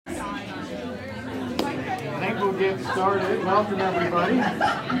I think we'll get started. Welcome, everybody.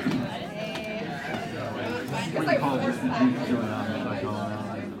 What do you call this?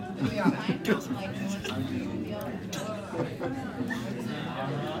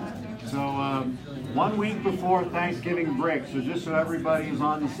 So, 1 week before Thanksgiving break, so just so everybody is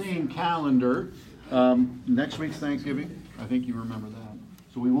on the same calendar, next week's Thanksgiving. I think you remember that.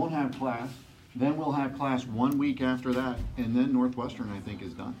 So we won't have class. Then we'll have class 1 week after that, and then Northwestern, I think,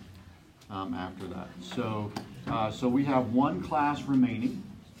 is done after that. So we have one class remaining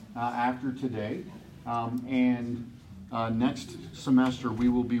after today, and next semester we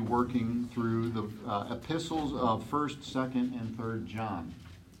will be working through the epistles of 1st, 2nd, and 3rd John.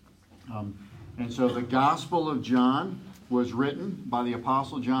 And so the Gospel of John was written by the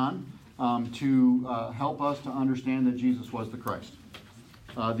Apostle John to help us to understand that Jesus was the Christ.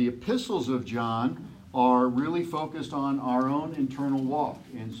 The epistles of John are really focused on our own internal walk,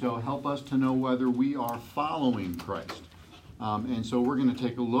 and so help us to know whether we are following Christ. And so we're going to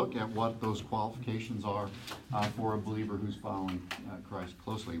take a look at what those qualifications are for a believer who's following Christ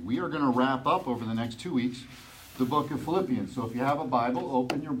closely. We are going to wrap up over the next 2 weeks the book of Philippians. So if you have a Bible,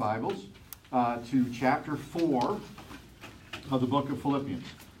 open your Bibles to chapter 4 of the book of Philippians.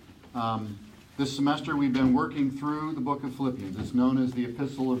 This semester we've been working through the book of Philippians. It's known as the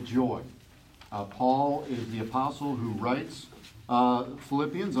Epistle of Joy. Paul is the apostle who writes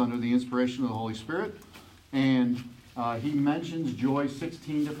Philippians under the inspiration of the Holy Spirit, and he mentions joy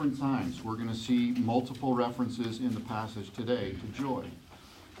 16 different times. We're going to see multiple references in the passage today to joy.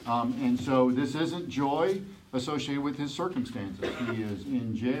 And so this isn't joy associated with his circumstances. He is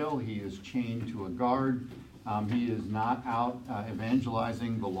in jail. He is chained to a guard. He is not out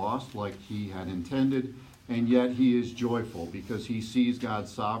evangelizing the lost like he had intended, and yet he is joyful because he sees God's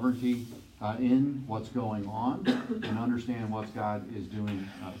sovereignty in what's going on and understand what God is doing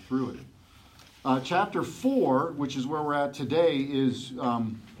through it. Chapter 4, which is where we're at today, is a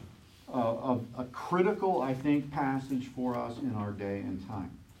critical, I think, passage for us in our day and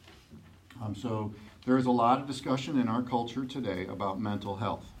time. So there is a lot of discussion in our culture today about mental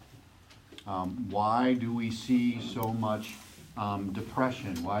health. Why do we see so much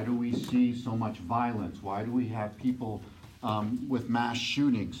depression? Why do we see so much violence? Why do we have people with mass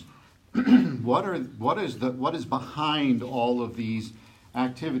shootings? What is behind all of these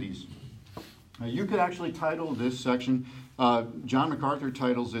activities? You could actually title this section, John MacArthur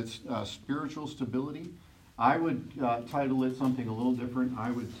titles it Spiritual Stability. I would title it something a little different.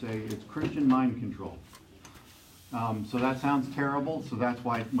 I would say it's Christian Mind Control. So that sounds terrible, so that's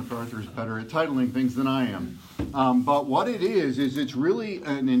why MacArthur is better at titling things than I am. But what it is it's really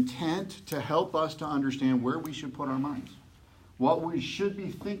an intent to help us to understand where we should put our minds, what we should be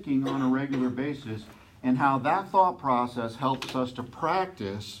thinking on a regular basis, and how that thought process helps us to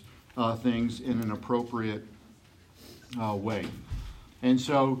practice things in an appropriate way. And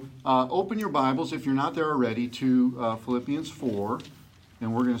so open your Bibles, if you're not there already, to Philippians 4,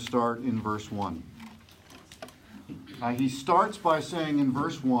 and we're going to start in verse 1. He starts by saying in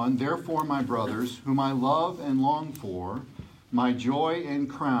verse 1, "Therefore, my brothers, whom I love and long for, my joy and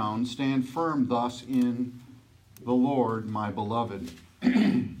crown, stand firm thus in the Lord, my beloved."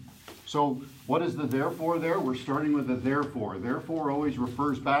 So what is the therefore there? We're starting with the therefore. Therefore always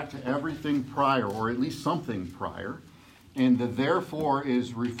refers back to everything prior, or at least something prior. And the therefore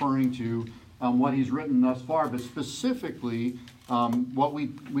is referring to what he's written thus far, but specifically what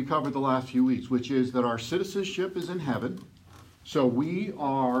we covered the last few weeks, which is that our citizenship is in heaven. So we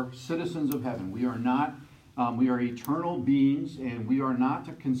are citizens of heaven. We are not, we are eternal beings, and we are not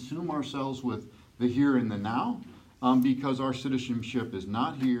to consume ourselves with the here and the now, because our citizenship is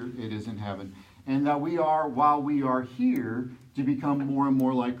not here, it is in heaven. And that we are, while we are here, to become more and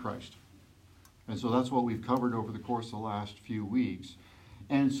more like Christ. And so that's what we've covered over the course of the last few weeks.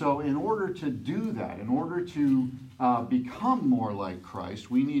 And so in order to do that, in order to become more like Christ,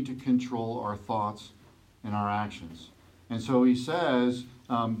 we need to control our thoughts and our actions. And so he says,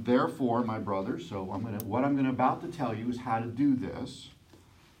 therefore, my brothers, so what I'm about to tell you is how to do this,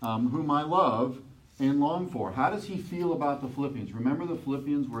 whom I love and long for. How does he feel about the Philippians? Remember, the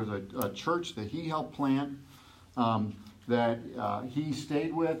Philippians were a church that he helped plant, that he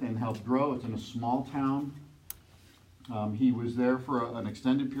stayed with and helped grow. It's in a small town. He was there for an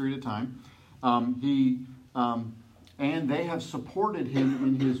extended period of time. And they have supported him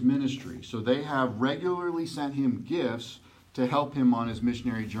in his ministry. So they have regularly sent him gifts to help him on his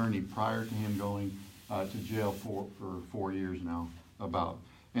missionary journey prior to him going to jail for 4 years now about.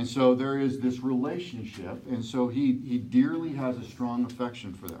 And so there is this relationship, and so he dearly has a strong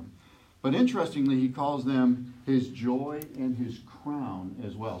affection for them. But interestingly, he calls them his joy and his crown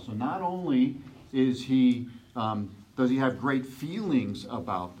as well. So not only does he have great feelings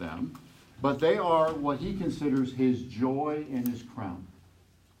about them, but they are what he considers his joy and his crown.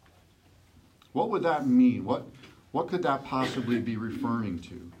 What would that mean? What could that possibly be referring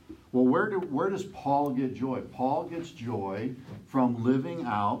to? Well, where does Paul get joy? Paul gets joy from living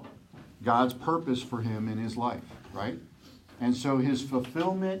out God's purpose for him in his life, right? And so his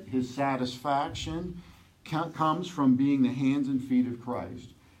fulfillment, his satisfaction comes from being the hands and feet of Christ.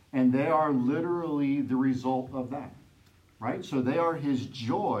 And they are literally the result of that, right? So they are his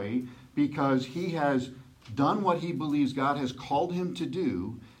joy because he has done what he believes God has called him to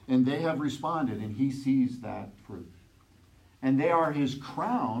do, and they have responded, and he sees that fruit. And they are his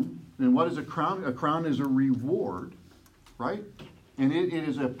crown. And what is a crown? A crown is a reward, right? And it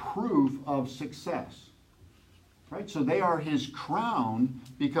is a proof of success, right? So they are his crown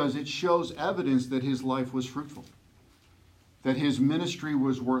because it shows evidence that his life was fruitful, that his ministry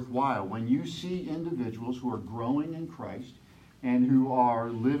was worthwhile. When you see individuals who are growing in Christ and who are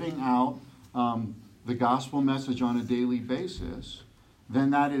living out the gospel message on a daily basis, then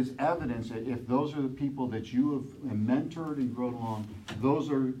that is evidence that if those are the people that you have mentored and grown along,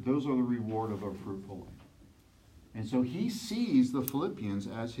 those are the reward of a fruitful life. And so he sees the Philippians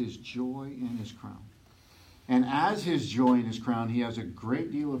as his joy and his crown. And as his joy and his crown, he has a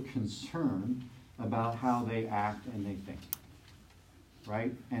great deal of concern about how they act and they think.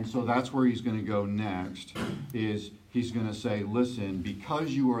 Right? And so that's where he's going to go next, is he's going to say, listen,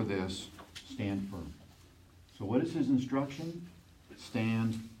 because you are this, stand firm. So what is his instruction?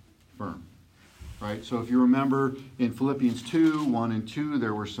 Stand firm. Right? So if you remember in Philippians 2, 1 and 2,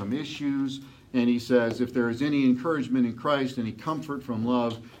 there were some issues. And he says, if there is any encouragement in Christ, any comfort from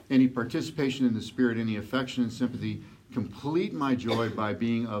love, any participation in the Spirit, any affection and sympathy, complete my joy by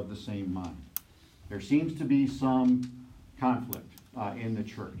being of the same mind. There seems to be some conflict in the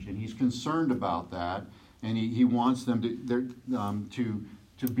church, and he's concerned about that, and he wants them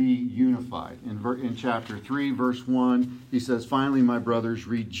to be unified. In chapter 3, verse 1, he says, finally, my brothers,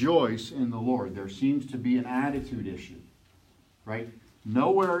 rejoice in the Lord. There seems to be an attitude issue, right?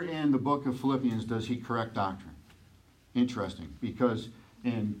 Nowhere in the book of Philippians does he correct doctrine. Interesting, because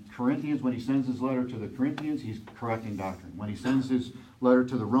in Corinthians, when he sends his letter to the Corinthians, he's correcting doctrine. When he sends his letter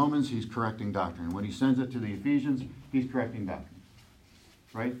to the Romans, he's correcting doctrine. When he sends it to the Ephesians, he's correcting doctrine.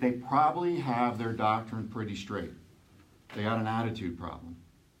 Right? They probably have their doctrine pretty straight. They got an attitude problem.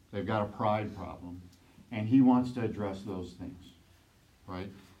 They've got a pride problem. And he wants to address those things. Right?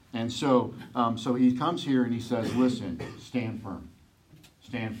 And so he comes here and he says, listen, stand firm.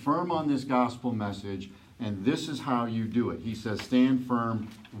 Stand firm on this gospel message, and this is how you do it. He says, stand firm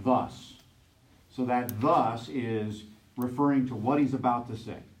thus. So that thus is referring to what he's about to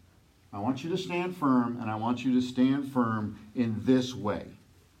say. I want you to stand firm, and I want you to stand firm in this way.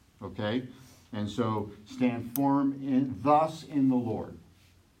 Okay? And so stand firm thus in the Lord.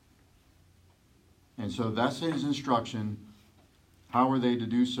 And so that's his instruction. How are they to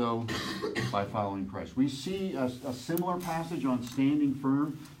do so? By following Christ. We see a similar passage on standing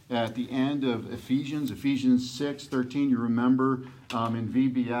firm at the end of Ephesians 6:13. You remember in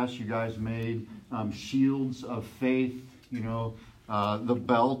VBS you guys made shields of faith, the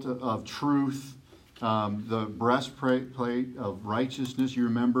belt of truth, the breastplate of righteousness. You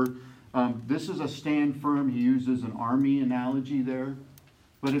remember? This is a stand firm. He uses an army analogy there.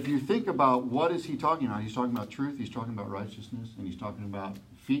 But if you think about what is he talking about, he's talking about truth, he's talking about righteousness, and he's talking about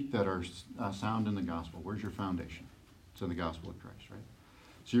feet that are sound in the gospel. Where's your foundation? It's in the gospel of Christ, right?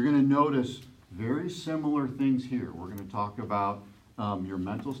 So you're going to notice very similar things here. We're going to talk about your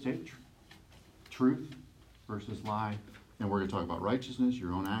mental state, truth versus lie, and we're going to talk about righteousness,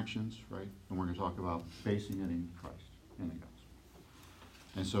 your own actions, right? And we're going to talk about basing it in Christ, in the gospel.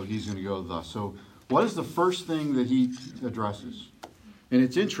 And so he's going to go thus. So what is the first thing that he addresses? And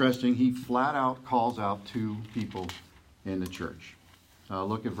it's interesting, he flat out calls out two people in the church.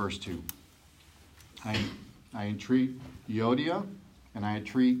 Look at verse 2. I entreat Euodia and I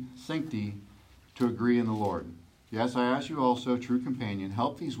entreat Syntyche to agree in the Lord. Yes, I ask you also, true companion,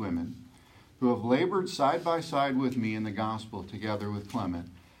 help these women who have labored side by side with me in the gospel together with Clement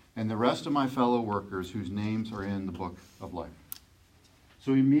and the rest of my fellow workers whose names are in the book of life.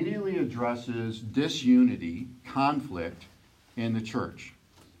 So he immediately addresses disunity, conflict, in the church.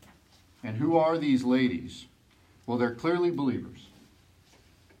 And who are these ladies? Well, they're clearly believers.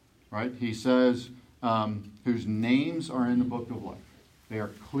 Right? He says, whose names are in the book of life. They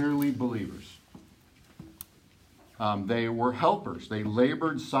are clearly believers. They were helpers. They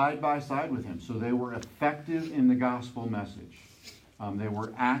labored side by side with him. So they were effective in the gospel message. They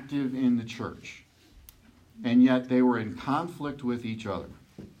were active in the church. And yet they were in conflict with each other.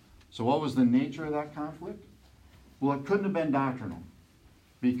 So what was the nature of that conflict? Well, it couldn't have been doctrinal,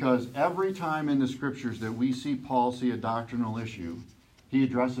 because every time in the Scriptures that we see Paul see a doctrinal issue, he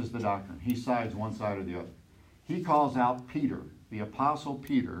addresses the doctrine. He sides one side or the other. He calls out Peter, the Apostle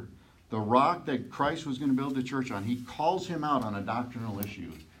Peter, the rock that Christ was going to build the church on. He calls him out on a doctrinal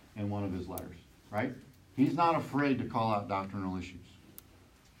issue in one of his letters, right? He's not afraid to call out doctrinal issues.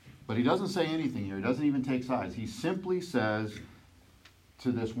 But he doesn't say anything here. He doesn't even take sides. He simply says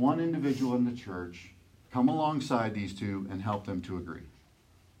to this one individual in the church, come alongside these two and help them to agree.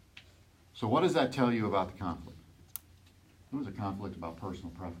 So what does that tell you about the conflict? It was a conflict about personal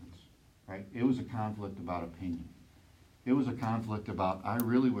preference, right? It was a conflict about opinion. It was a conflict about, I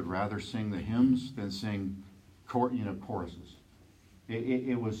really would rather sing the hymns than sing choruses.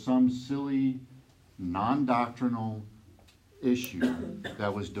 It was some silly, non-doctrinal issue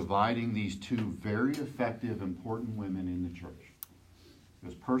that was dividing these two very effective, important women in the church. It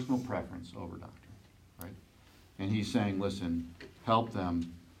was personal preference over doctrine, right? And he's saying, listen, help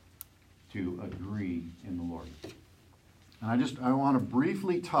them to agree in the Lord. And I want to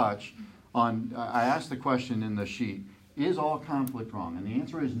briefly touch on, I asked the question in the sheet, is all conflict wrong? And the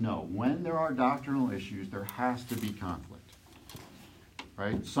answer is no. When there are doctrinal issues, there has to be conflict,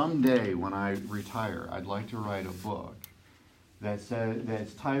 right? Someday when I retire, I'd like to write a book that's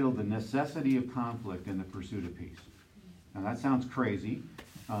titled The Necessity of Conflict in the Pursuit of Peace. Now that sounds crazy.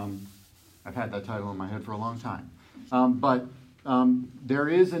 I've had that title in my head for a long time. But there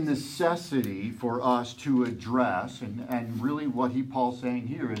is a necessity for us to address, and really what Paul's saying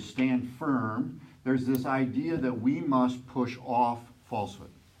here is stand firm. There's this idea that we must push off falsehood,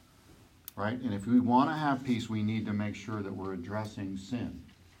 right? And if we want to have peace, we need to make sure that we're addressing sin.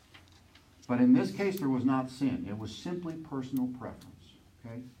 But in this case, there was not sin. It was simply personal preference,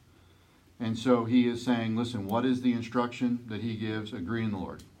 okay? And so he is saying, listen, what is the instruction that he gives? Agree in the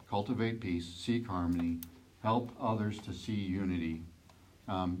Lord. Cultivate peace, seek harmony, help others to see unity.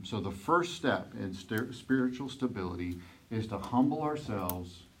 So the first step in spiritual stability is to humble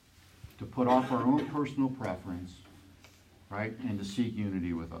ourselves, to put off our own personal preference, right, and to seek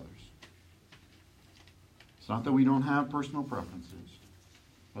unity with others. It's not that we don't have personal preferences,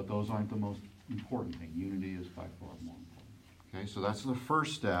 but those aren't the most important thing. Unity is by far more important. Okay, so that's the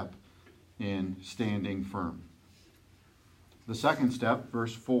first step in standing firm. The second step,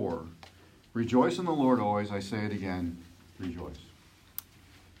 verse 4, rejoice in the Lord always. I say it again, rejoice.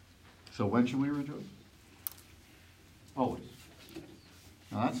 So when should we rejoice? Always.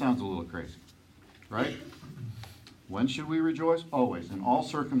 Now that sounds a little crazy, right? When should we rejoice? Always. In all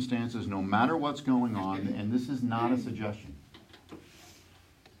circumstances, no matter what's going on. And this is not a suggestion.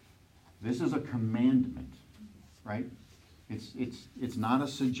 This is a commandment, right? It's not a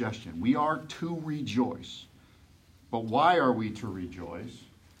suggestion. We are to rejoice. But why are we to rejoice?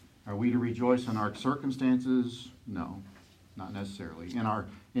 Are we to rejoice in our circumstances? No, not necessarily.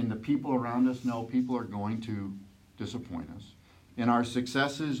 In the people around us? No, people are going to disappoint us. In our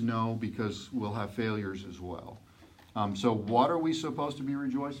successes? No, because we'll have failures as well. So what are we supposed to be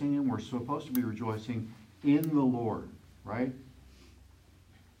rejoicing in? We're supposed to be rejoicing in the Lord, right?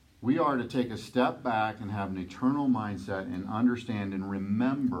 We are to take a step back and have an eternal mindset and understand and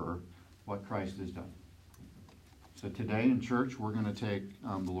remember what Christ has done. So today in church, we're going to take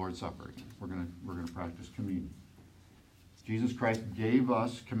the Lord's Supper again. We're going to practice communion. Jesus Christ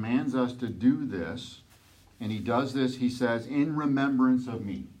commands us to do this, and he does this, he says, in remembrance of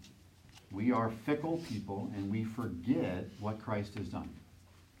me. We are fickle people, and we forget what Christ has done,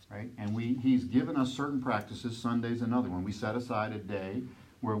 right? And he's given us certain practices. Sunday's another one. We set aside a day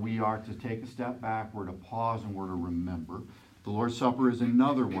where we are to take a step back, we're to pause, and we're to remember. The Lord's Supper is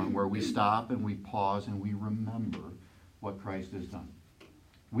another one where we stop and we pause and we remember what Christ has done.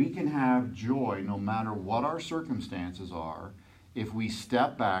 We can have joy no matter what our circumstances are if we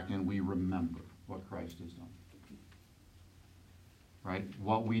step back and we remember what Christ has done. Right?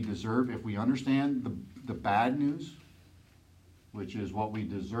 What we deserve, if we understand the bad news, which is what we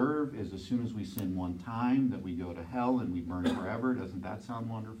deserve is as soon as we sin one time that we go to hell and we burn forever. Doesn't that sound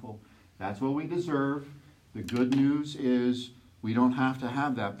wonderful? That's what we deserve. The good news is we don't have to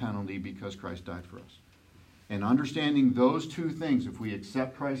have that penalty because Christ died for us. And understanding those two things, if we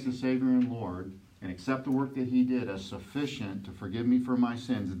accept Christ as Savior and Lord and accept the work that he did as sufficient to forgive me for my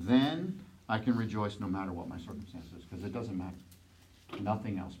sins, then I can rejoice no matter what my circumstances, because it doesn't matter.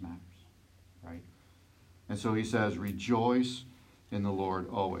 Nothing else matters, right? And so he says, rejoice in the Lord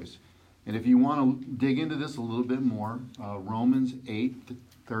always. And if you want to dig into this a little bit more, Romans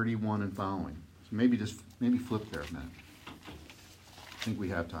 8:31 and following. So maybe flip there a minute. I think we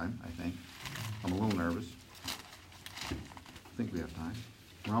have time, I think. I'm a little nervous. I think we have time.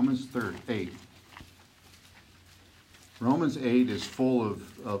 Romans 8. Romans 8 is full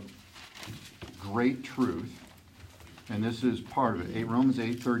of great truth, and this is part of it. Romans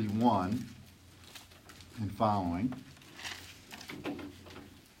 8:31 and following.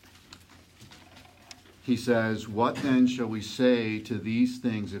 He says, "What then shall we say to these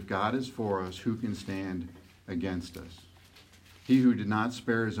things? If God is for us, who can stand against us? He who did not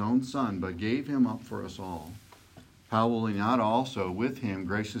spare his own son, but gave him up for us all, how will he not also with him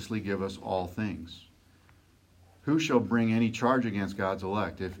graciously give us all things? Who shall bring any charge against God's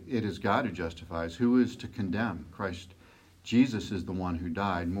elect? If it is God who justifies, who is to condemn? Christ Jesus is the one who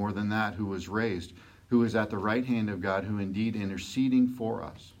died, more than that, who was raised, who is at the right hand of God, who indeed interceding for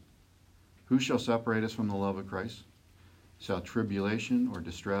us. Who shall separate us from the love of Christ? Shall tribulation or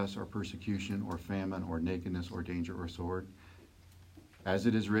distress or persecution or famine or nakedness or danger or sword? As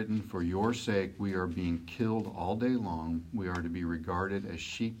it is written, for your sake we are being killed all day long. We are to be regarded as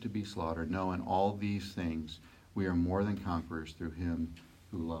sheep to be slaughtered. No, in all these things we are more than conquerors through him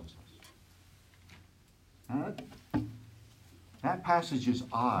who loves us." That passage is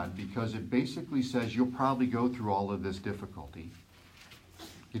odd because it basically says you'll probably go through all of this difficulty.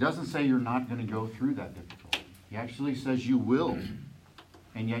 He doesn't say you're not going to go through that difficulty. He actually says you will,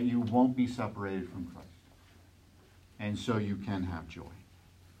 and yet you won't be separated from Christ. And so you can have joy,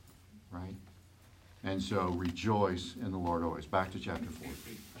 right? And so rejoice in the Lord always. Back to chapter 4.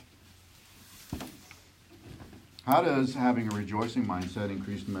 How does having a rejoicing mindset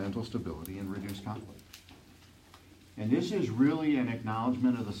increase mental stability and reduce conflict? And this is really an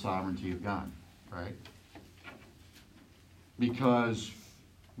acknowledgement of the sovereignty of God, right? Because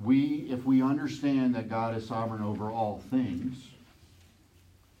if we understand that God is sovereign over all things,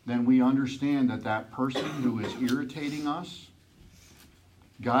 then we understand that that person who is irritating us,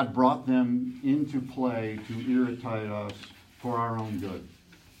 God brought them into play to irritate us for our own good.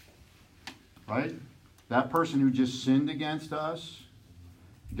 Right? That person who just sinned against us,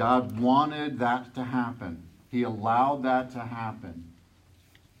 God wanted that to happen. He allowed that to happen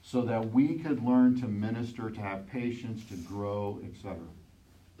so that we could learn to minister, to have patience, to grow, etc.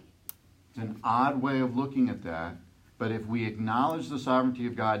 It's an odd way of looking at that, but if we acknowledge the sovereignty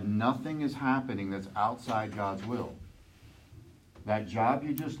of God, nothing is happening that's outside God's will. That job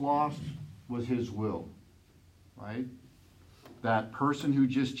you just lost was his will, right? That person who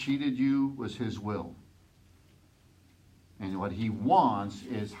just cheated you was his will. And what he wants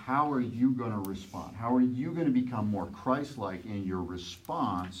is, how are you going to respond? How are you going to become more Christ-like in your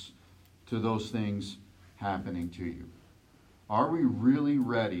response to those things happening to you? Are we really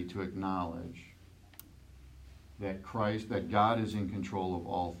ready to acknowledge that God is in control of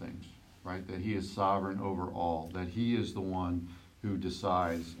all things, right? That he is sovereign over all, that he is the one who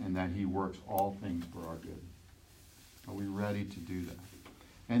decides, and that he works all things for our good? Are we ready to do that?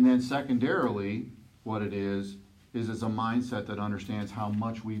 And then secondarily, what it is it's a mindset that understands how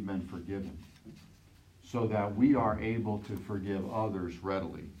much we've been forgiven, so that we are able to forgive others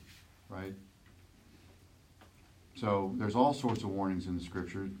readily, right? So there's all sorts of warnings in the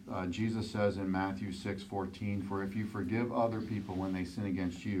scripture. Jesus says in Matthew 6:14, "For if you forgive other people when they sin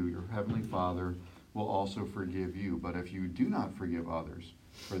against you, your heavenly Father will also forgive you. But if you do not forgive others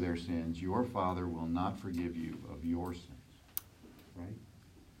for their sins, your Father will not forgive you of your sins." Right?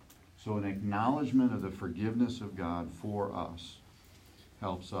 So an acknowledgement of the forgiveness of God for us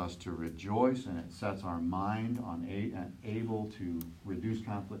helps us to rejoice, and it sets our mind on able to reduce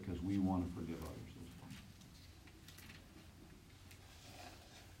conflict because we want to forgive others as well.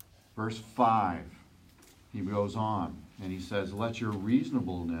 Verse 5, he goes on and he says, "Let your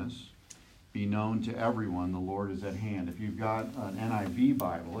reasonableness be known to everyone. The Lord is at hand." If you've got an NIV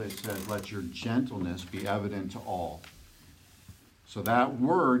Bible, it says, "Let your gentleness be evident to all." So that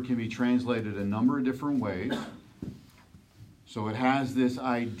word can be translated a number of different ways. So it has this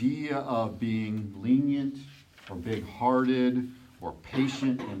idea of being lenient or big-hearted or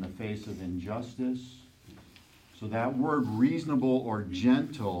patient in the face of injustice. So that word reasonable or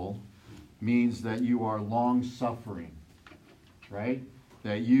gentle means that you are long-suffering, right?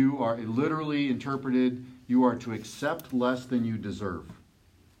 That you are, literally interpreted, you are to accept less than you deserve.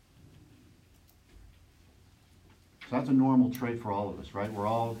 So that's a normal trait for all of us, right? We're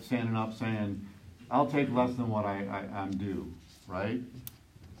all standing up saying, I'll take less than what I'm due, right?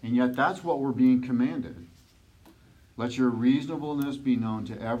 And yet that's what we're being commanded. Let your reasonableness be known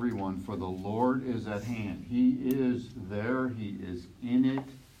to everyone, for the Lord is at hand. He is there. He is in it.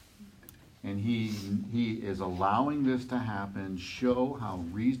 And he is allowing this to happen. Show how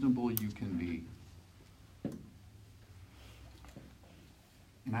reasonable you can be.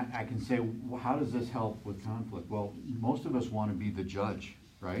 And I can say, well, how does this help with conflict? Well, most of us want to be the judge,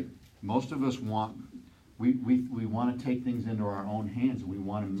 right? Most of us want, we want to take things into our own hands, and we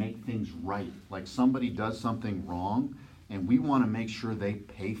want to make things right. Like somebody does something wrong, and we want to make sure they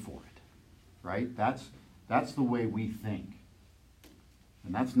pay for it, right? That's the way we think.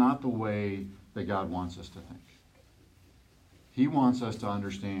 And that's not the way that God wants us to think. He wants us to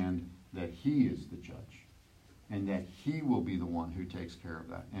understand that He is the judge, and that He will be the one who takes care of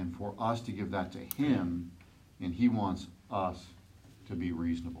that. And for us to give that to Him, and He wants us to be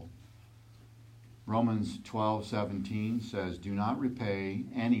reasonable. Romans 12:17 says, "Do not repay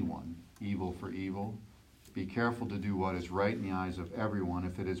anyone evil for evil. Be careful to do what is right in the eyes of everyone.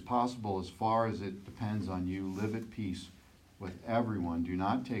 If it is possible, as far as it depends on you, live at peace with everyone. Do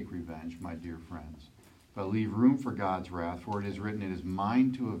not take revenge, my dear friends, but leave room for God's wrath, for it is written, 'It is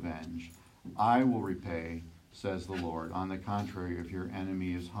mine to avenge. I will repay, says the Lord. On the contrary, if your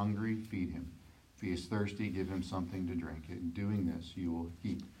enemy is hungry, feed him. If he is thirsty, give him something to drink. In doing this, you will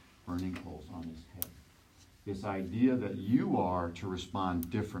heap burning coals on his head.'" This idea that you are to respond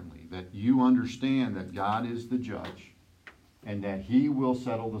differently, that you understand that God is the judge and that He will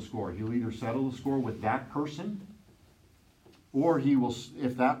settle the score. He'll either settle the score with that person, or He will,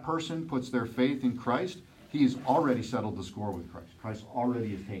 if that person puts their faith in Christ, He has already settled the score with Christ. Christ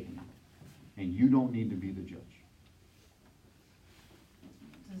already has taken it. And you don't need to be the judge.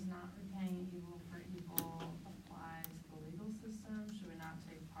 Does not repaying evil for evil apply to the legal system? Should we not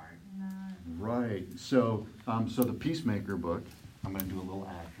take part in that? Right. So the Peacemaker book, I'm going to do a little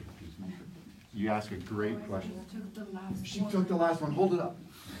ad for the Peacemaker. You ask a great question. She took the last one. Hold it up.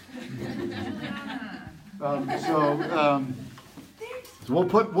 So we'll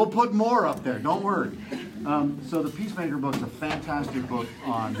put more up there. Don't worry. So the Peacemaker book is a fantastic book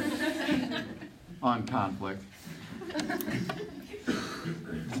on conflict,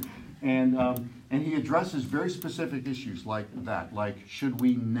 and he addresses very specific issues like that. Like, should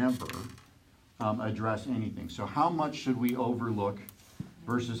we never address anything? So how much should we overlook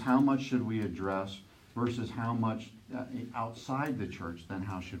versus how much should we address versus how much outside the church, then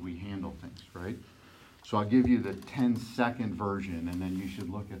how should we handle things, right? So I'll give you the 10-second version, and then you should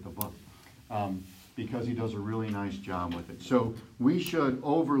look at the book, because he does a really nice job with it. So we should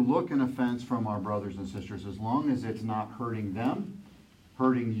overlook an offense from our brothers and sisters as long as it's not hurting them,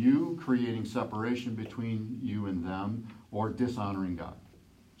 hurting you, creating separation between you and them, or dishonoring God.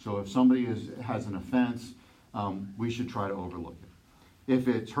 So if somebody has an offense, we should try to overlook it. If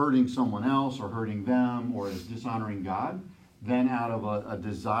it's hurting someone else or hurting them or is dishonoring God, then out of a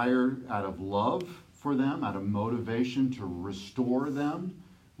desire, out of love for them, out of motivation to restore them,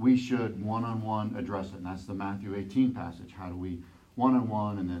 we should one-on-one address it. And that's the Matthew 18 passage. How do we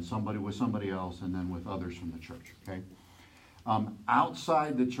one-on-one, and then somebody with somebody else, and then with others from the church, okay?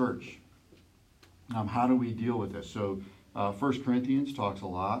 Outside the church, how do we deal with this? So 1 Corinthians talks a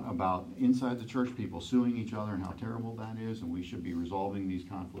lot about inside the church, people suing each other and how terrible that is, and we should be resolving these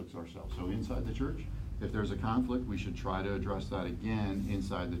conflicts ourselves. So inside the church, if there's a conflict, we should try to address that again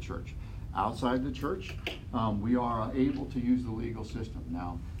inside the church. Outside the church, we are able to use the legal system.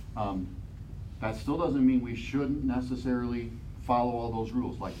 Now, that still doesn't mean we shouldn't necessarily follow all those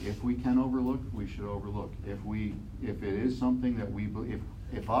rules. Like, if we can overlook, we should overlook. If it is something that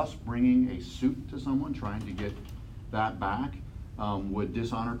if us bringing a suit to someone, trying to get that back, would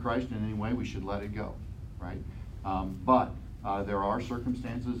dishonor Christ in any way, we should let it go, right? But there are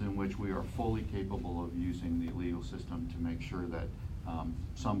circumstances in which we are fully capable of using the legal system to make sure that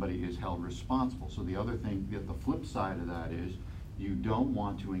somebody is held responsible. So the other thing, the flip side of that is, you don't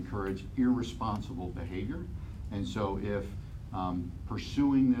want to encourage irresponsible behavior. And so if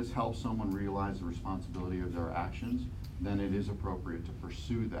pursuing this helps someone realize the responsibility of their actions, then it is appropriate to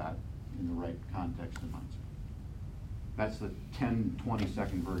pursue that in the right context and mindset. That's the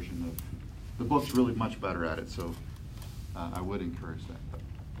 10-20-second version of the book's really much better at it, so I would encourage that. But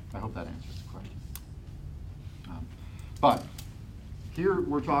I hope that answers the question. But here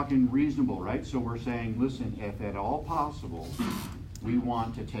we're talking reasonable, right? So we're saying, listen, if at all possible, we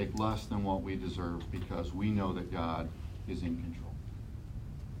want to take less than what we deserve because we know that God is in control.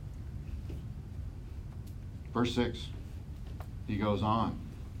 Verse 6, he goes on.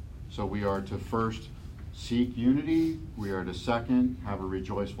 So we are to first seek unity. We are to second, have a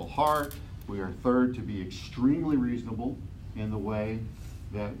rejoiceful heart. We are third, to be extremely reasonable in the way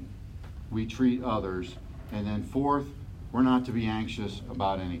that we treat others. And then fourth, we're not to be anxious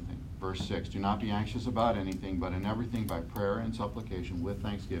about anything. Verse 6, do not be anxious about anything, but in everything by prayer and supplication with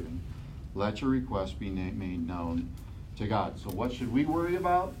thanksgiving, let your requests be made known to God. So what should we worry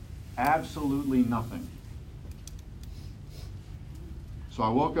about? Absolutely nothing. So I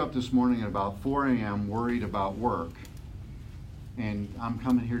woke up this morning at about 4 a.m. worried about work. and I'm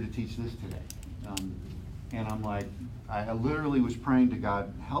coming here to teach this today. And I'm like, I literally was praying to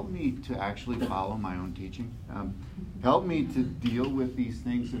God, help me to actually follow my own teaching. Help me to deal with these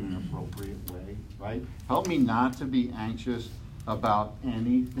things in an appropriate way, right? Help me not to be anxious about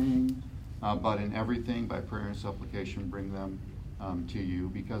anything, but in everything, by prayer and supplication, bring them to you,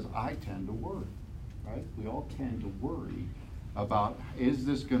 because I tend to worry, right? We all tend to worry about, is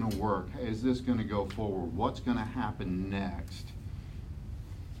this going to work? Is this going to go forward? What's going to happen next?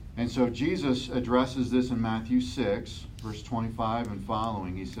 And so Jesus addresses this in Matthew 6, verse 25 and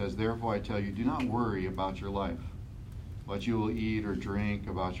following. He says, therefore I tell you, do not worry about your life, what you will eat or drink,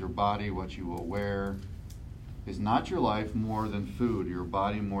 about your body, what you will wear. Is not your life more than food, your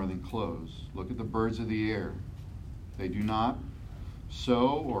body more than clothes? Look at the birds of the air. They do not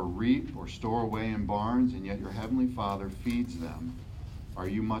sow or reap or store away in barns, and yet your heavenly Father feeds them. Are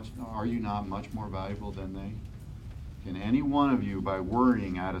you not much more valuable than they? Can any one of you, by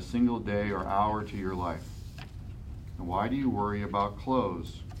worrying, add a single day or hour to your life? And why do you worry about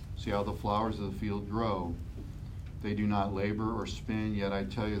clothes? See how the flowers of the field grow. They do not labor or spin, yet I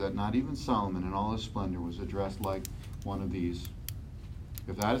tell you that not even Solomon in all his splendor was dressed like one of these.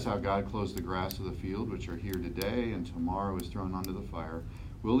 If that is how God clothes the grass of the field, which are here today and tomorrow is thrown into the fire,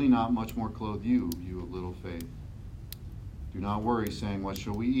 will he not much more clothe you, you of little faith? Do not worry, saying, what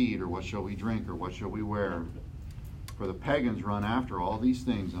shall we eat, or what shall we drink, or what shall we wear? For the pagans run after all these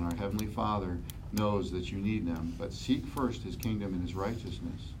things, and our heavenly Father knows that you need them. But seek first his kingdom and his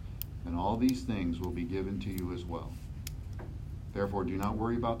righteousness, and all these things will be given to you as well. Therefore, do not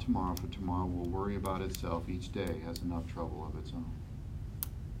worry about tomorrow, for tomorrow will worry about itself. Each day has enough trouble of its own.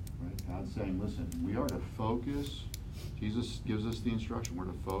 Right? God's saying, listen, we are to focus. Jesus gives us the instruction. We're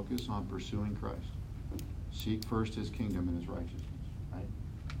to focus on pursuing Christ. Seek first his kingdom and his righteousness. Right?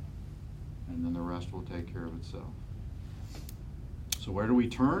 And then the rest will take care of itself. So where do we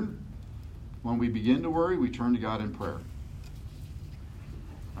turn? When we begin to worry, we turn to God in prayer.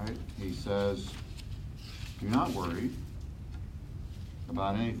 Right? He says, do not worry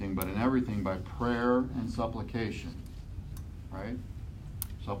about anything, but in everything by prayer and supplication. Right?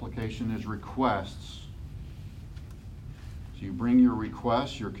 Supplication is requests. So you bring your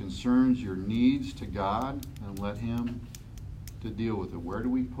requests, your concerns, your needs to God, and let him to deal with it. Where do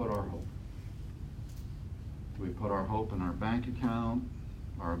we put our hope? Do we put our hope in our bank account,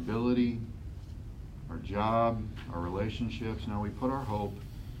 our ability, our job, our relationships? No, we put our hope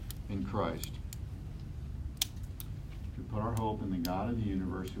in Christ. We put our hope in the God of the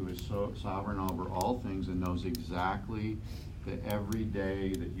universe, who is so sovereign over all things and knows exactly the every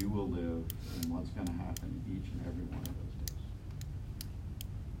day that you will live and what's going to happen each and every one of those days.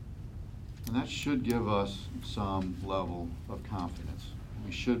 And that should give us some level of confidence.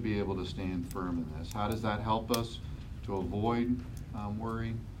 We should be able to stand firm in this. How does that help us to avoid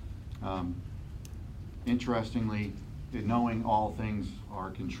worry? Interestingly, knowing all things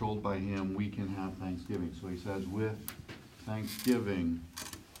are controlled by him, we can have thanksgiving. So he says, with thanksgiving,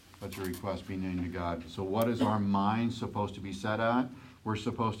 let your request be named to God. So what is our mind supposed to be set at? We're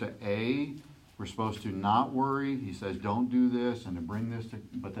supposed to, we're supposed to not worry. He says, don't do this and to bring this to,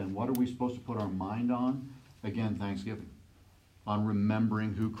 but then what are we supposed to put our mind on? Again, thanksgiving. On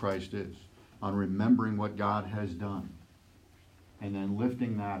remembering who Christ is. On remembering what God has done. And then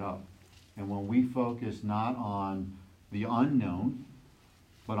lifting that up. And when we focus not on the unknown,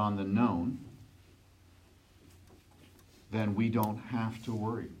 but on the known, then we don't have to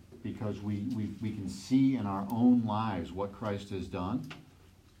worry. Because we can see in our own lives what Christ has done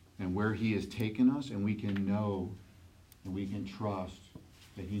and where he has taken us, and we can know and we can trust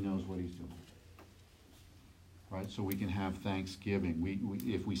that he knows what he's doing. Right? So we can have thanksgiving.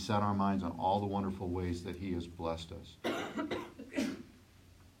 If we set our minds on all the wonderful ways that he has blessed us.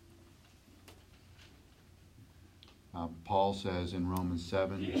 Paul says in Romans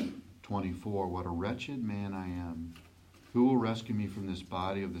 7:24, what a wretched man I am. Who will rescue me from this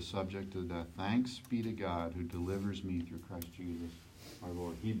body of the subject of death? Thanks be to God who delivers me through Christ Jesus our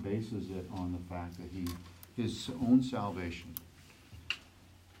Lord. He bases it on the fact that his own salvation,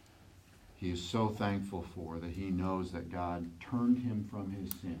 he is so thankful for, that he knows that God turned him from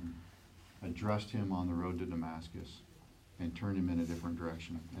his sin, addressed him on the road to Damascus, and turned him in a different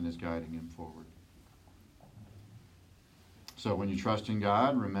direction and is guiding him forward. So when you trust in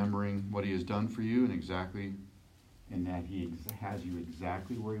God, remembering what he has done for you and that he has you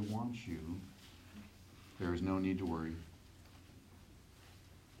exactly where he wants you, there is no need to worry.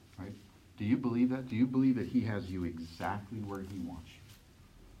 Right? Do you believe that? Do you believe that he has you exactly where he wants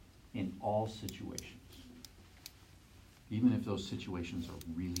you? In all situations. Even if those situations are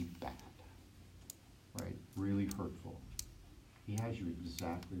really bad. Right? Really hurtful. He has you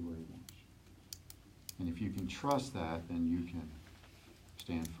exactly where he wants you. And if you can trust that, then you can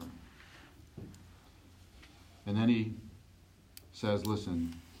stand firm. And then he says,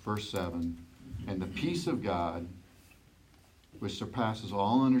 listen, verse 7, and the peace of God, which surpasses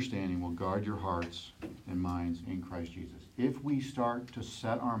all understanding, will guard your hearts and minds in Christ Jesus. If we start to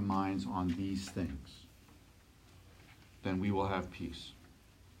set our minds on these things, then we will have peace.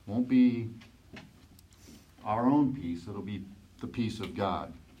 It won't be our own peace, it'll be the peace of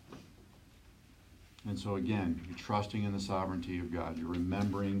God. And so again, you're trusting in the sovereignty of God. You're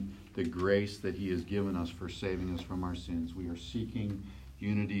remembering the grace that he has given us for saving us from our sins. We are seeking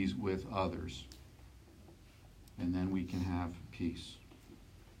unities with others. And then we can have peace.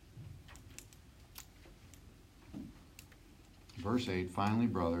 Verse 8, finally,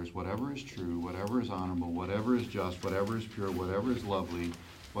 brothers, whatever is true, whatever is honorable, whatever is just, whatever is pure, whatever is lovely,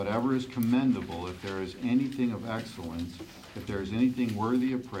 whatever is commendable, if there is anything of excellence, if there is anything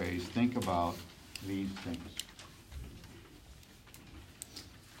worthy of praise, think about these things.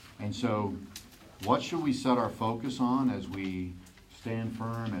 And so, what should we set our focus on as we stand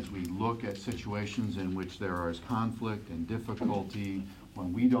firm, as we look at situations in which there is conflict and difficulty,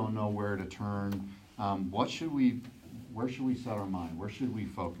 when we don't know where to turn? Where should we set our mind? Where should we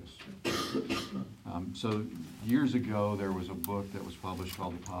focus? So years ago, there was a book that was published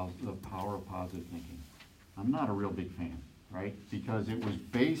called The Power of Positive Thinking. I'm not a real big fan, right? Because it was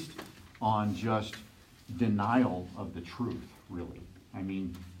based on just denial of the truth, really. I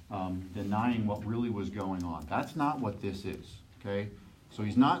mean, denying what really was going on. That's not what this is, okay? So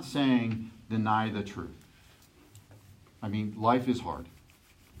he's not saying deny the truth. I mean, life is hard,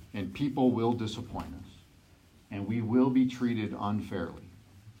 and people will disappoint us, and we will be treated unfairly,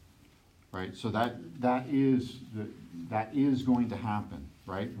 right? So that is going to happen,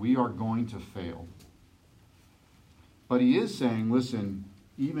 right? We are going to fail. But he is saying, listen,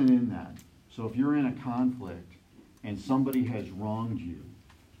 even in that, so if you're in a conflict and somebody has wronged you,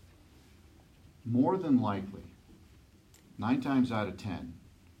 more than likely, 9 times out of 10,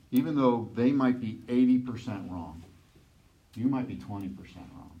 even though they might be 80% wrong, you might be 20%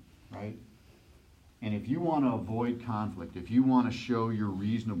 wrong, right? And if you want to avoid conflict, if you want to show your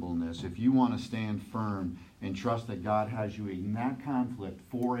reasonableness, if you want to stand firm and trust that God has you in that conflict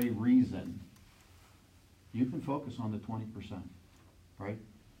for a reason, you can focus on the 20%, right?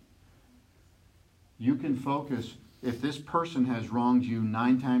 You can focus, if this person has wronged you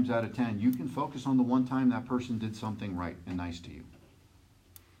 9 times out of 10, you can focus on the one time that person did something right and nice to you.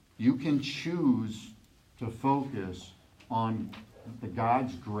 You can choose to focus on the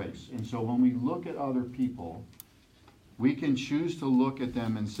God's grace. And so when we look at other people, we can choose to look at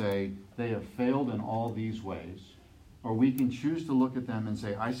them and say, they have failed in all these ways. Or we can choose to look at them and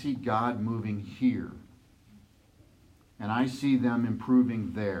say, I see God moving here. And I see them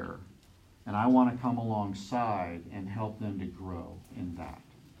improving there. And I want to come alongside and help them to grow in that.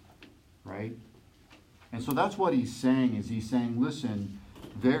 Right? And so that's what he's saying, is he's saying, listen,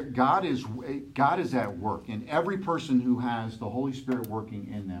 God is at work. In every person who has the Holy Spirit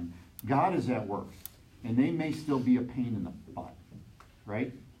working in them, God is at work. And they may still be a pain in the butt.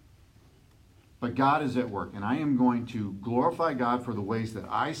 Right? But God is at work. And I am going to glorify God for the ways that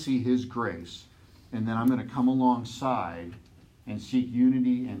I see his grace. And then I'm going to come alongside and seek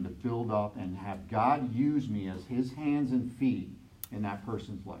unity and to build up and have God use me as his hands and feet in that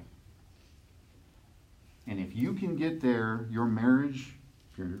person's life. And if you can get there, your marriage,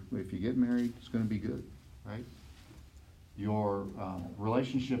 if you get married, it's going to be good, right? Your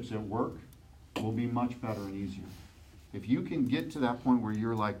relationships at work will be much better and easier. If you can get to that point where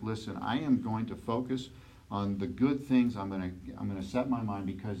you're like, listen, I am going to focus on the good things, I'm going to set my mind,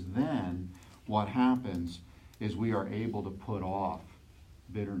 because then what happens is we are able to put off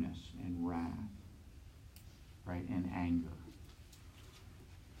bitterness and wrath, right, and anger.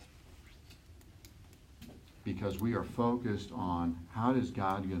 Because we are focused on how is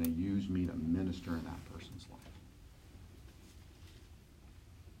God going to use me to minister in that person's life.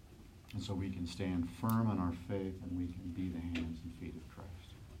 And so we can stand firm in our faith and we can be the hands and feet of Christ.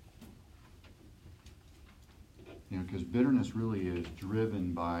 You know, because bitterness really is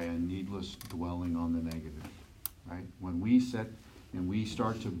driven by a needless dwelling on the negative, right? When we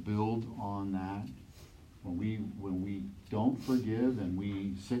start to build on that, when we don't forgive and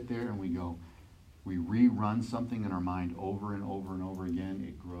we sit there and we rerun something in our mind over and over and over again,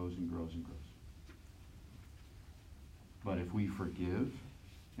 it grows and grows and grows. But if we forgive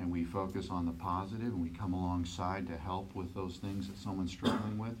and we focus on the positive and we come alongside to help with those things that someone's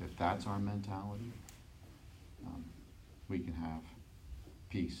struggling with, if that's our mentality, we can have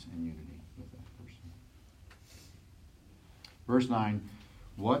peace and unity with that person. Verse 9,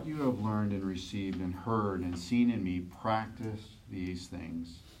 what you have learned and received and heard and seen in me, practice these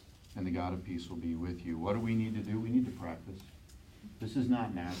things, and the God of peace will be with you. What do we need to do? We need to practice. This is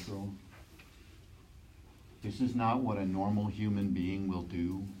not natural. This is not what a normal human being will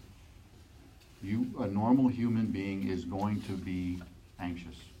do. A normal human being is going to be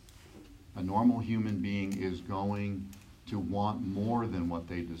anxious. A normal human being is going to want more than what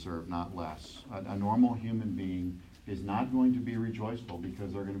they deserve, not less. A normal human being is not going to be rejoiceful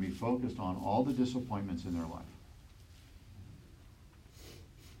because they're going to be focused on all the disappointments in their life.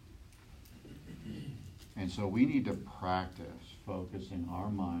 And so we need to practice focusing our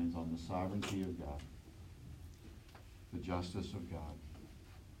minds on the sovereignty of God, the justice of God,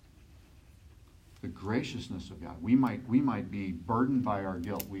 the graciousness of God. We might be burdened by our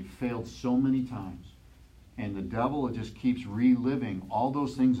guilt. We've failed so many times. And the devil just keeps reliving all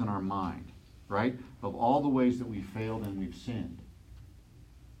those things in our mind, right? Of all the ways that we failed and we've sinned.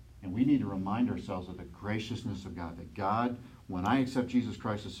 And we need to remind ourselves of the graciousness of God. That God, when I accept Jesus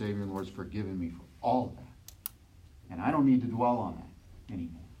Christ as Savior and Lord, has forgiven me for all of that. And I don't need to dwell on that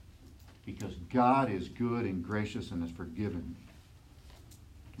anymore. Because God is good and gracious and has forgiven me.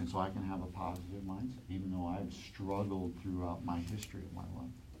 And so I can have a positive mindset, even though I've struggled throughout my history of my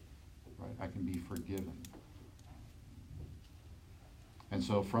life. Right? I can be forgiven. And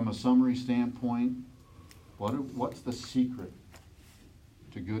so from a summary standpoint, what's the secret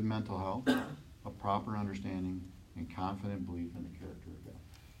to good mental health? A proper understanding and confident belief in the character of God.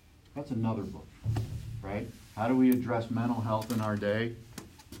 That's another book, right? How do we address mental health in our day?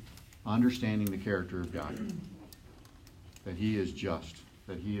 Understanding the character of God. That He is just,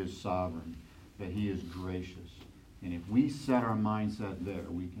 that He is sovereign, that He is gracious. And if we set our mindset there,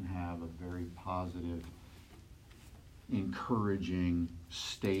 we can have a very positive, encouraging,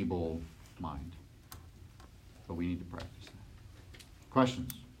 stable mind. But we need to practice that.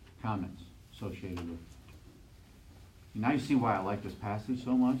 Questions, comments associated with it? Now you see why I like this passage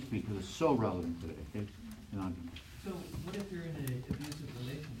so much, because it's so relevant today. Okay? So what if you're in an abusive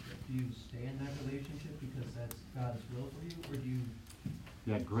relationship? Do you stay in that relationship because that's God's will for you, or do you...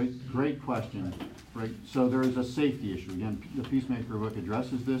 Yeah, great question. Right. So there is a safety issue. Again, the Peacemaker book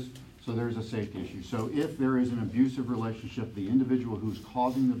addresses this. So there is a safety issue. So if there is an abusive relationship, the individual who's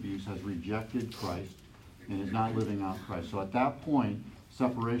causing the abuse has rejected Christ and is not living out Christ. So at that point,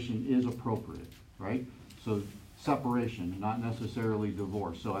 separation is appropriate, right? So separation, not necessarily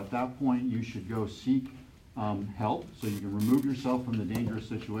divorce. So at that point, you should go seek help so you can remove yourself from the dangerous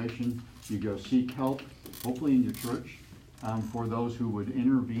situation. You go seek help, hopefully in your church. For those who would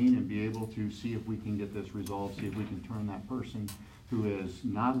intervene and be able to see if we can get this resolved, see if we can turn that person who is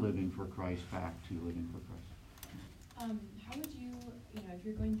not living for Christ back to living for Christ. How would you, if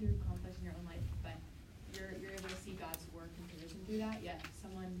you're going through conflict in your own life, but you're able to see God's work and provision through that, yet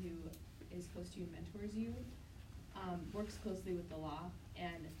someone who is close to you and mentors you works closely with the law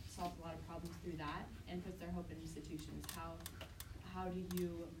and solves a lot of problems through that and puts their hope in institutions, how do you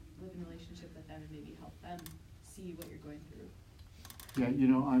live in a relationship with them and maybe help them see what you're going through? Yeah,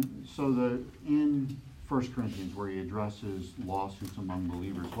 in 1 Corinthians, where he addresses lawsuits among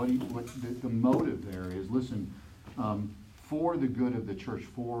believers, the motive there is, listen, for the good of the church,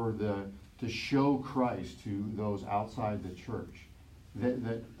 to show Christ to those outside the church,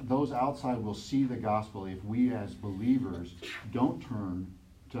 that those outside will see the gospel if we as believers don't turn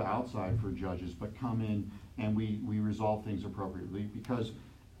to outside for judges, but come in and we resolve things appropriately. Because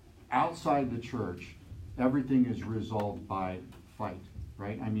outside the church, everything is resolved by fight,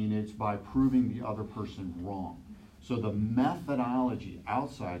 right? I mean, it's by proving the other person wrong. So the methodology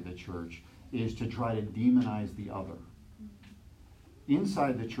outside the church is to try to demonize the other.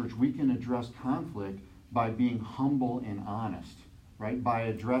 Inside the church, we can address conflict by being humble and honest, right? By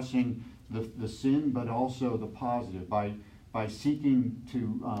addressing the sin, but also the positive, by seeking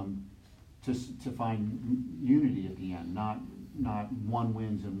to find unity at the end, not one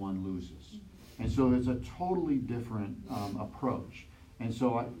wins and one loses. And so it's a totally different approach. And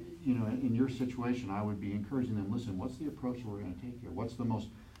so, in your situation, I would be encouraging them, listen, what's the approach we're going to take here? What's the most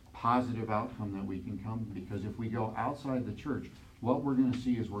positive outcome that we can come? Because if we go outside the church, what we're going to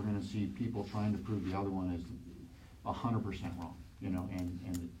see is we're going to see people trying to prove the other one is 100% wrong,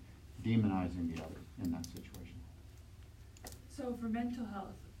 and demonizing the other in that situation. So for mental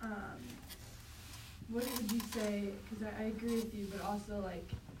health, what would you say, because I agree with you, but also like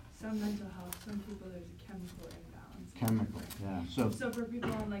some mental health, some people there's a chemical imbalance. Chemical, yeah. So for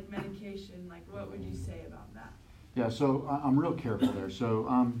people on like medication, like what would you say about that? Yeah, so I'm real careful there. So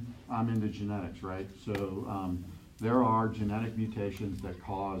I'm into genetics, right? So there are genetic mutations that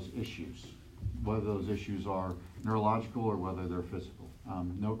cause issues. Whether those issues are neurological or whether they're physical.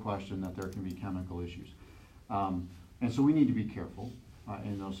 No question that there can be chemical issues. And so we need to be careful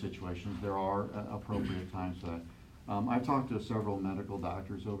in those situations. There are appropriate times for that. I've talked to several medical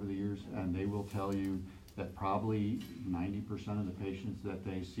doctors over the years, and they will tell you that probably 90% of the patients that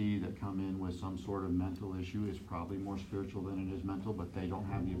they see that come in with some sort of mental issue is probably more spiritual than it is mental, but they don't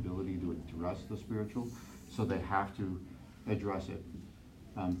have the ability to address the spiritual, so they have to address it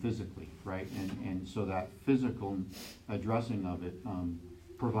physically, right? And so that physical addressing of it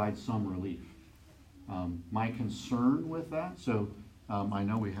provides some relief. My concern with that, so I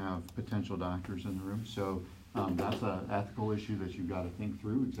know we have potential doctors in the room, so that's an ethical issue that you've got to think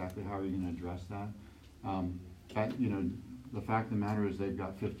through, exactly how are you going to address that. The fact of the matter is they've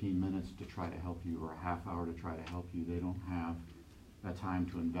got 15 minutes to try to help you, or a half hour to try to help you. They don't have that time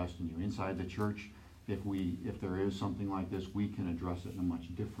to invest in you. Inside the church, if there is something like this, we can address it in a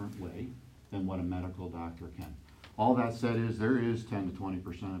much different way than what a medical doctor can. All that said is there is 10 to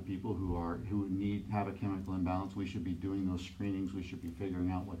 20% of people who have a chemical imbalance. We should be doing those screenings. We should be figuring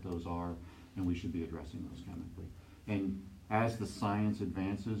out what those are, and we should be addressing those chemically. And as the science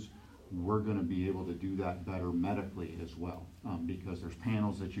advances, we're going to be able to do that better medically as well, because there's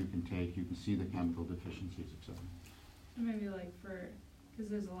panels that you can take. You can see the chemical deficiencies, etc. Maybe because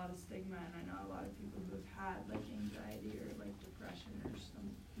there's a lot of stigma, and I know a lot of people who have had anxiety or depression or some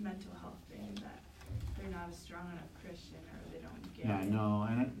mental health thing that they're not a strong enough Christian, or they don't get Yeah, it. no,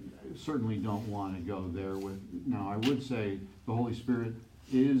 and I certainly don't want to go there with. Now, I would say the Holy Spirit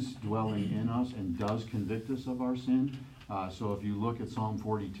is dwelling in us and does convict us of our sin. So if you look at Psalm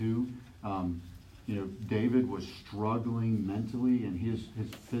 42, David was struggling mentally, and his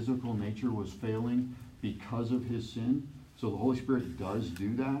physical nature was failing because of his sin. So the Holy Spirit does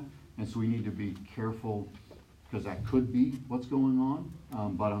do that, and so we need to be careful, because that could be what's going on.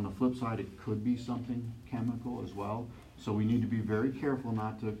 But on the flip side, it could be something chemical as well. So we need to be very careful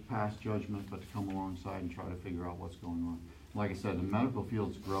not to pass judgment, but to come alongside and try to figure out what's going on. Like I said, the medical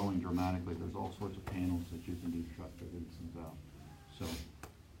field's growing dramatically. There's all sorts of panels that you can do to try to figure these things out. So,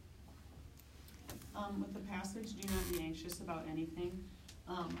 with the passage, do not be anxious about anything.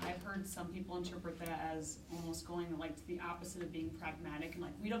 I've heard some people interpret that as almost going to the opposite of being pragmatic, and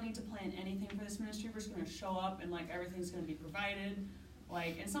we don't need to plan anything for this ministry. We're just going to show up, and everything's going to be provided.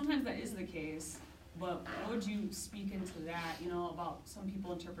 And sometimes that is the case. But what would you speak into that? About some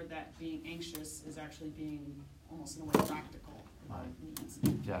people interpret that being anxious is actually being almost in a way practical about needs.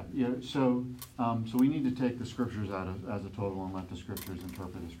 Yeah. So we need to take the scriptures out as a total and let the scriptures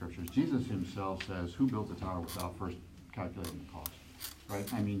interpret the scriptures. Jesus himself says, "Who built a tower without first calculating the cost?" Right?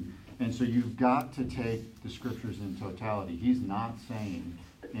 And so you've got to take the scriptures in totality. He's not saying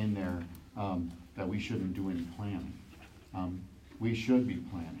in there that we shouldn't do any planning. We should be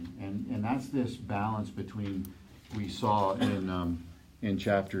planning, and that's this balance between, we saw in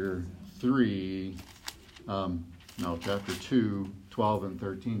chapter 3. Chapter 2, 12 and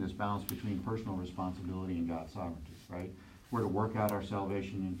 13, this balance between personal responsibility and God's sovereignty, right? We're to work out our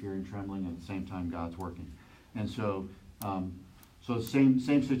salvation in fear and trembling, and at the same time God's working. And so same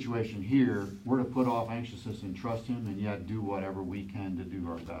situation here. We're to put off anxiousness and trust him, and yet do whatever we can to do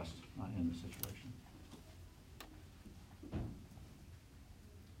our best in the situation.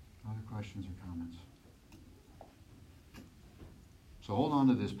 Other questions or comments? So hold on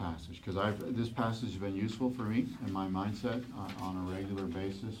to this passage, because this passage has been useful for me in my mindset on a regular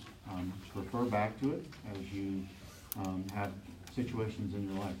basis. Just refer back to it as you have situations in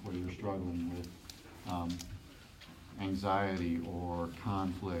your life where you're struggling with anxiety or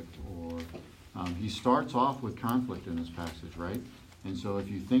conflict, or he starts off with conflict in this passage, right? And so if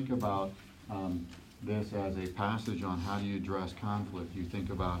you think about this as a passage on how do you address conflict, you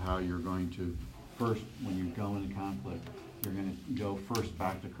think about how you're going to first, when you go into conflict, you're going to go first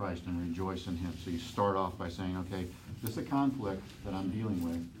back to Christ and rejoice in him. So you start off by saying, okay, this is a conflict that I'm dealing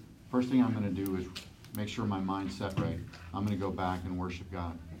with. First thing I'm going to do is make sure my mind's set right. I'm going to go back and worship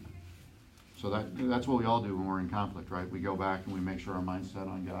God. So that's what we all do when we're in conflict, right? We go back and we make sure our mind's set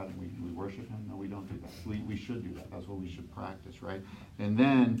on God, and we worship him. No, we don't do that. We should do that. That's what we should practice, right? And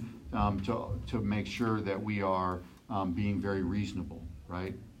then to make sure that we are being very reasonable,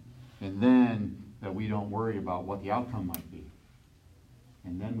 right? And then that we don't worry about what the outcome might be.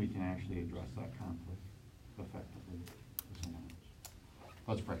 And then we can actually address that conflict effectively with someone else.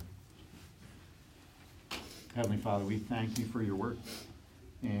 Let's pray. Heavenly Father, we thank you for your word,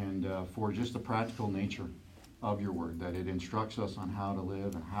 and for just the practical nature of your word, that it instructs us on how to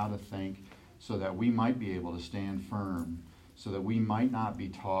live and how to think, so that we might be able to stand firm, so that we might not be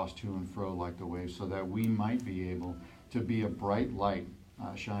tossed to and fro like the waves, so that we might be able to be a bright light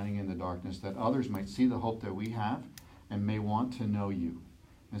shining in the darkness, that others might see the hope that we have and may want to know you.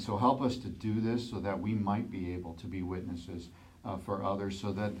 And so help us to do this so that we might be able to be witnesses for others,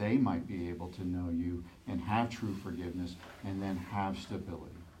 so that they might be able to know you and have true forgiveness and then have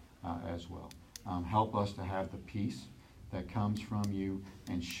stability as well. Help us to have the peace that comes from you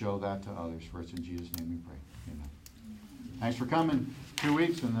and show that to others. For it's in Jesus' name we pray. Amen. Thanks for coming. 2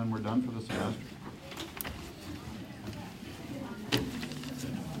 weeks and then we're done for the semester.